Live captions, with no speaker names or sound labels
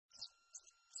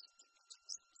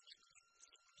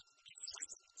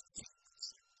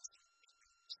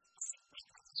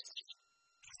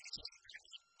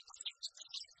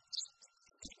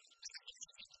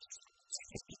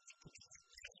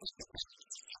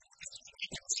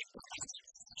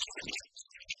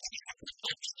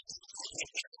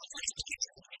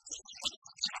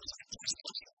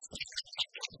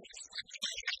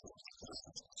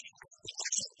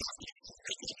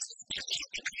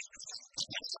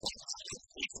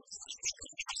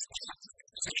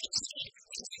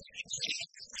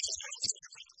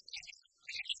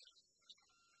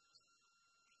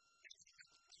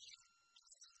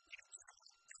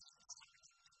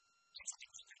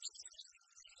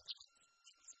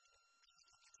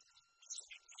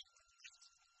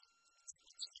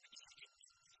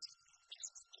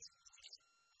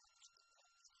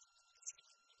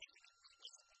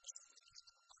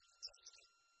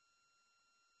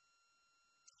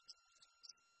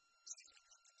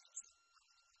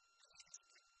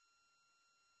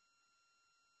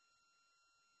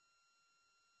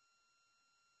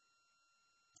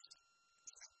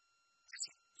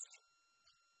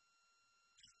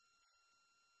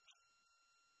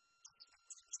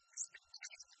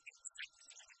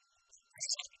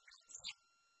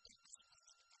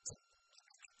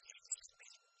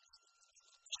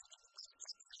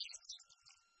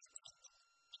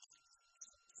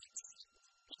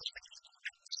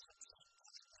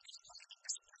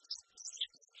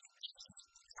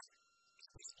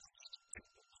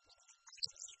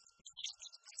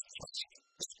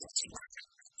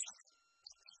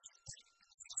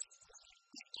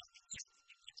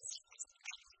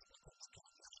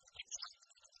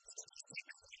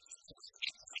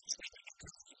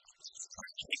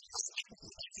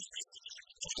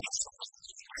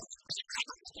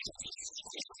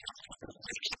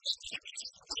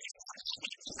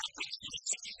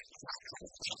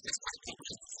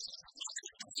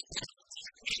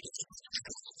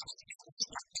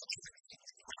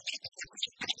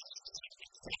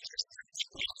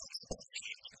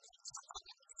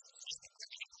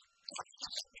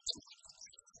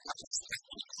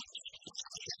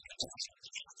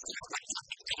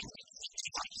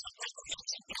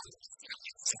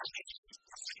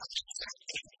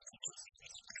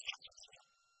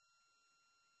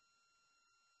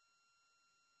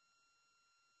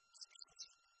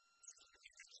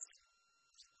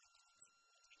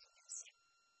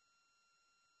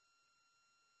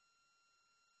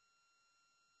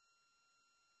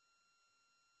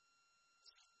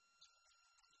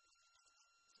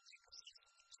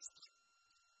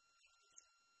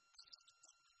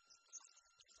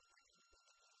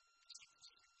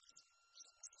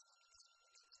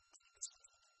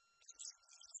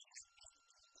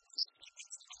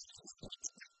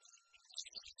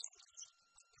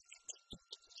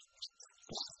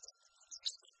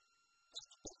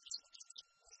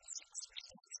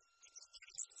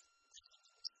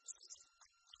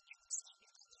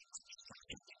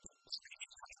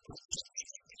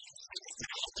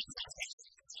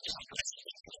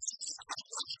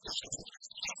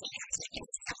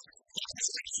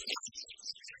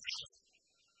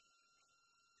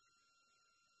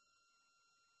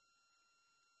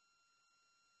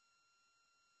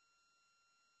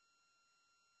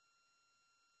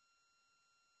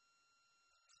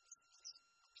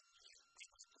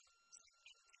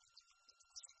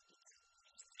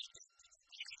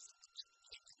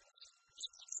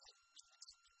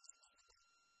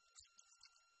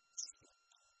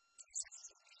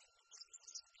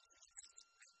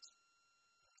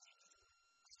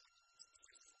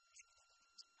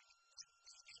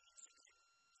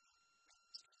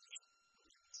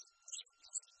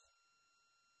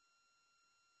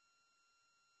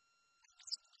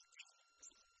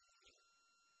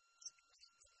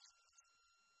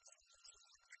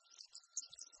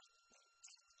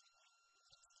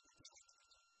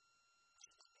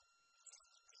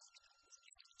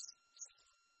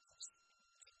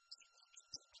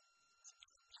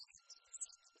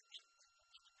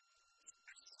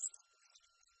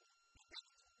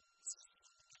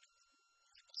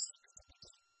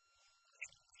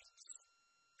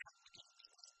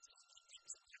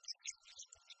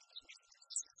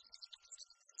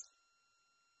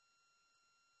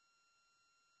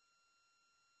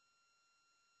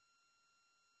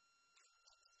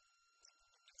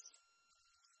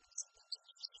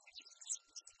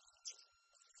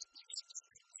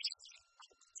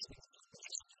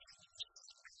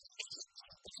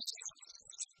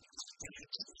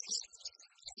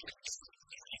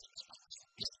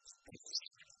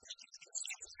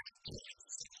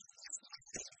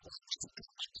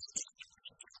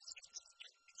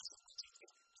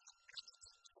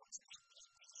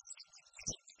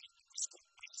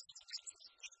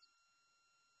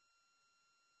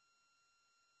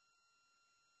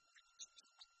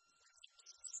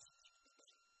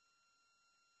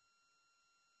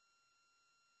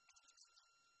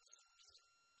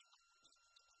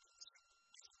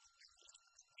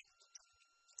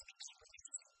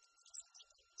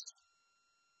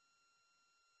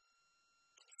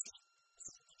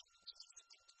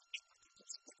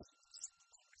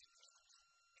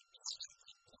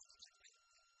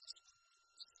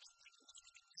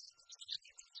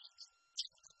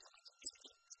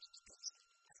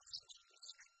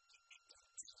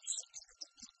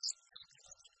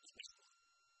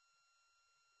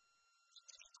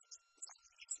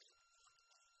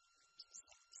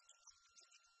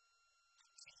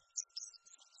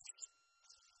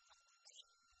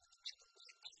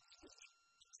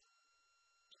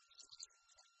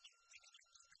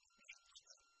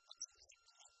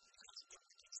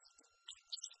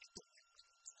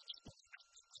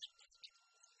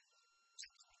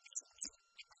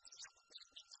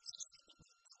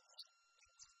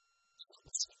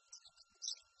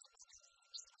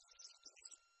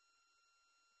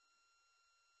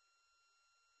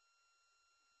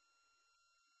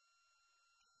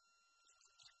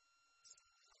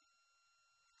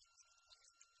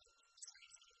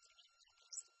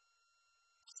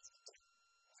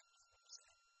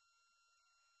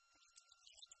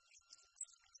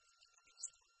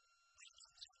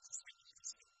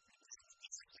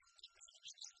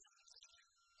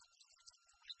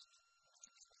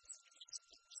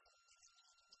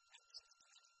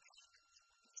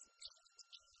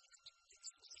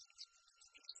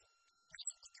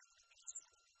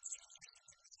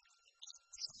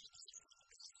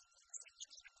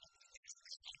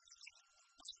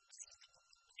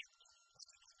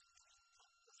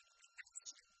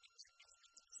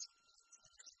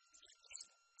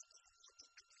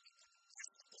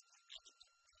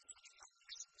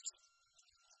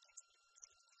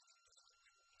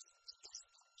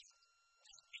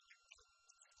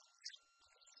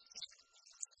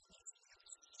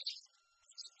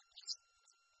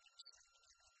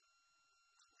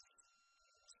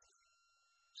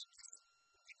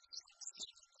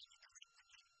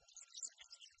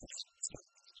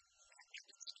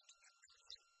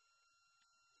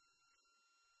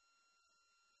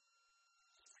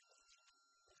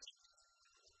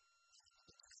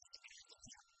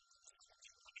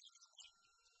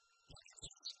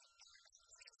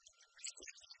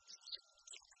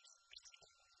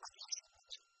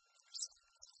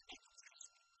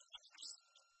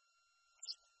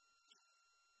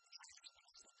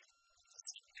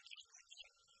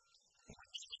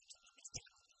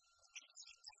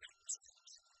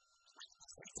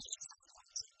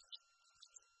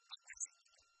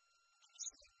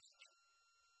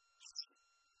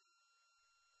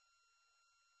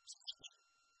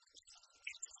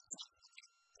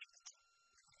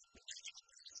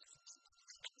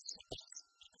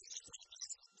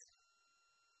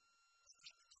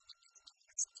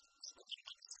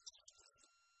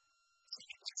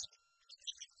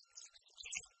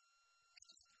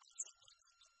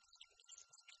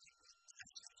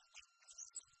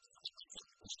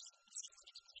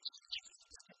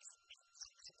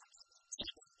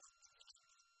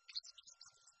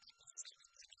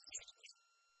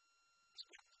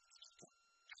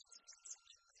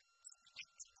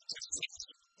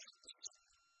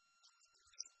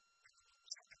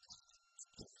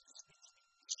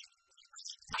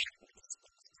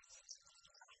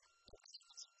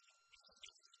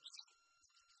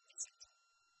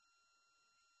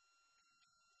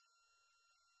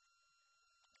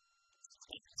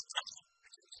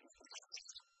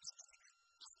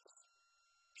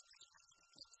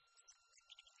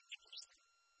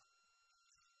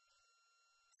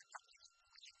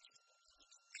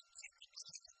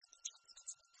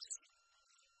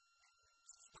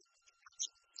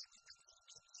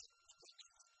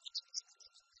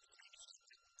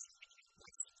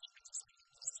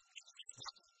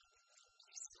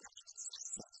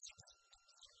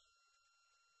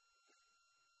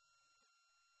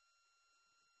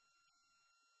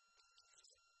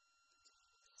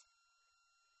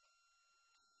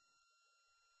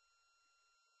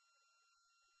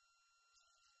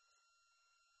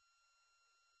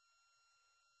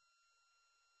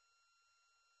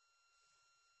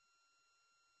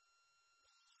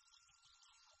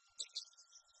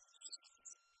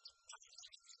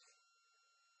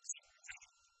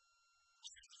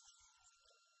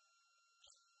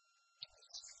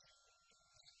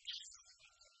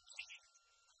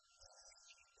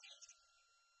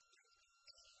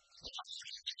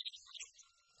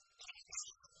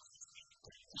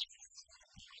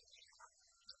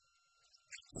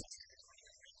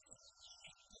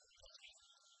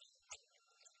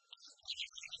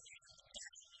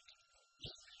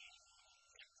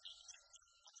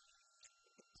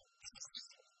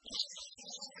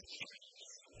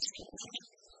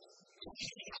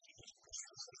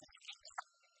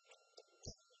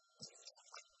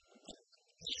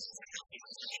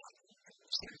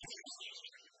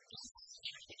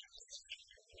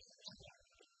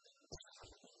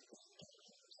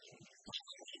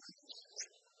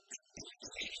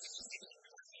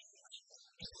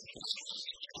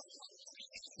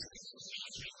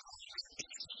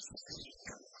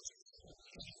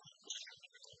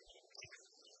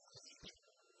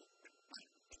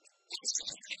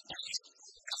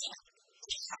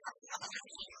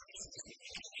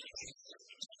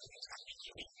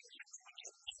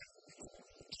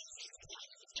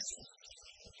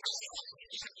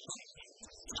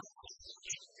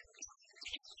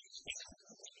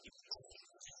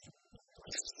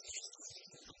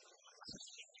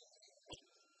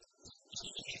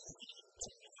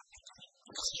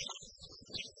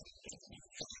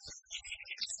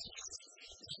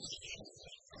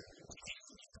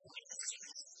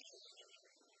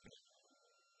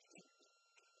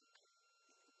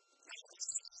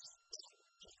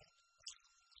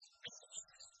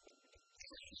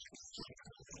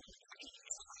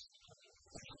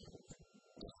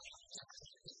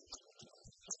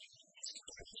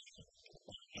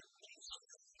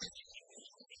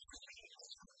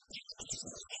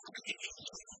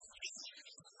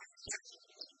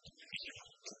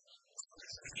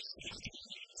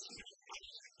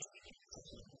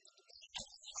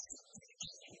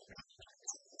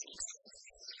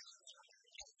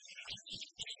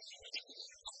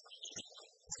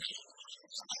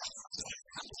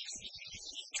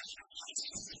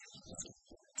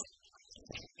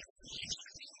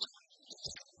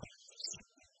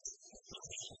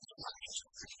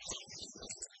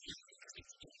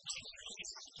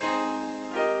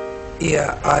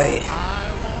Yeah, I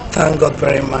thank God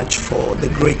very much for the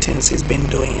great things He's been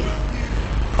doing.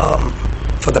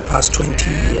 For the past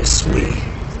 20 years, we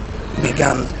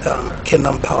began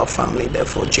Kingdom Power Family,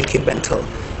 therefore J.K. Bentel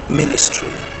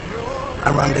Ministry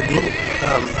around the globe.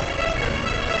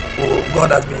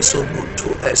 God has been so good to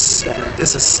us.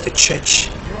 This is the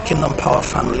church, Kingdom Power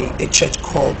Family, a church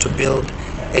called to build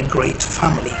a great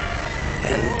family.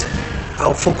 And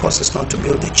our focus is not to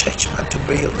build a church, but to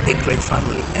build a great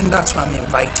family. And that's why I'm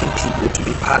inviting people to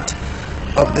be part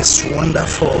of this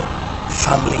wonderful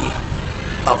family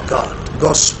of God.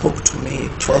 God spoke to me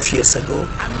 12 years ago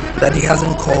that He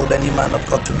hasn't called any man of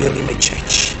God to build him a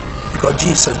church, because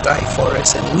Jesus died for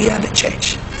us and we are the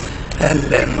church.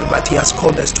 But He has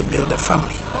called us to build a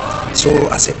family. So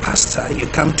as a pastor, you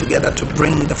come together to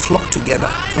bring the flock together.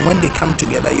 And when they come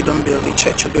together, you don't build a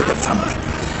church, you build a family.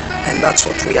 And that's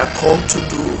what we are called to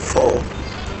do for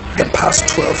the past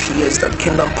 12 years that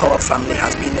Kingdom Power Family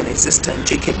has been in existence.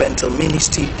 J.K. Bentel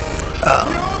Ministry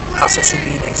has also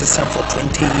been in existence for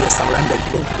 20 years around the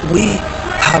globe. We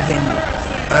have been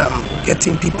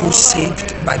getting people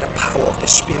saved by the power of the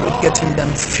Spirit, getting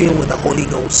them filled with the Holy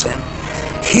Ghost and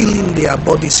healing their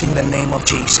bodies in the name of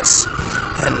Jesus.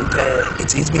 And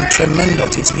it's been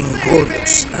tremendous, it's been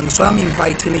glorious. And so I'm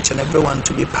inviting each and everyone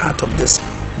to be part of this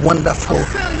wonderful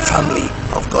family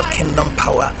of God, Kingdom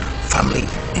Power Family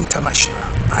International.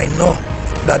 I know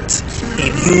that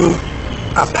if you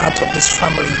are part of this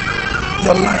family,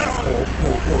 your life will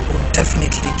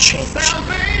definitely change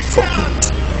for good.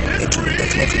 It will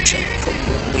definitely change for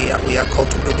good. We are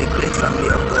called to be the great family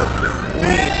of God.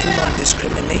 We do not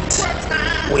discriminate.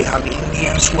 We have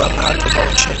Indians who are part of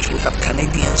our church. We have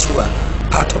Canadians who are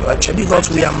part of our church, because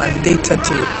we are mandated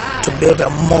to build a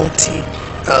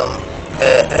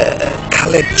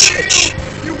colored church.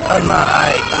 And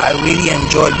I really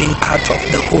enjoy being part of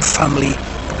the whole family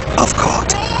of God.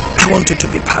 I want you to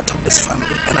be part of this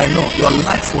family, and I know your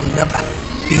life will never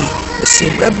be the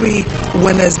same. Every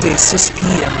Wednesday 6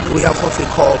 p.m. we have what we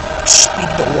call Speak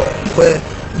the Word, where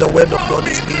the Word of God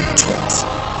is being taught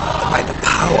by the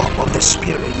power of the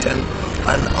Spirit. And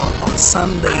on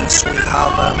Sundays we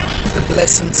have the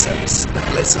blessing service.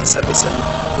 And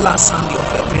last Sunday of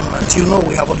every month,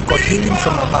 we have what we call Healing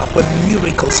from Above, where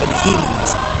miracles and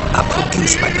healings are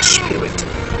produced by the Spirit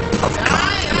of God.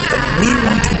 And we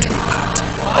want you to be part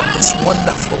of this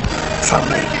wonderful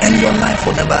family, and your life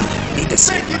will never be the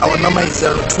same. Our number is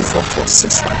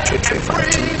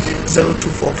 0244613352,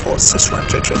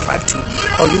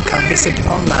 0244613352, or you can visit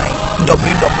online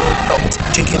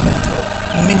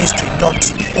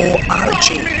www.jkbentelministry.org.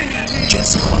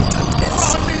 Just contact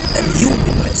us and you will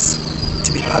be blessed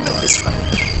to be part of this family.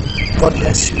 God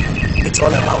bless you. It's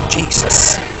all about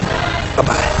Jesus.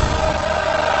 Bye-bye.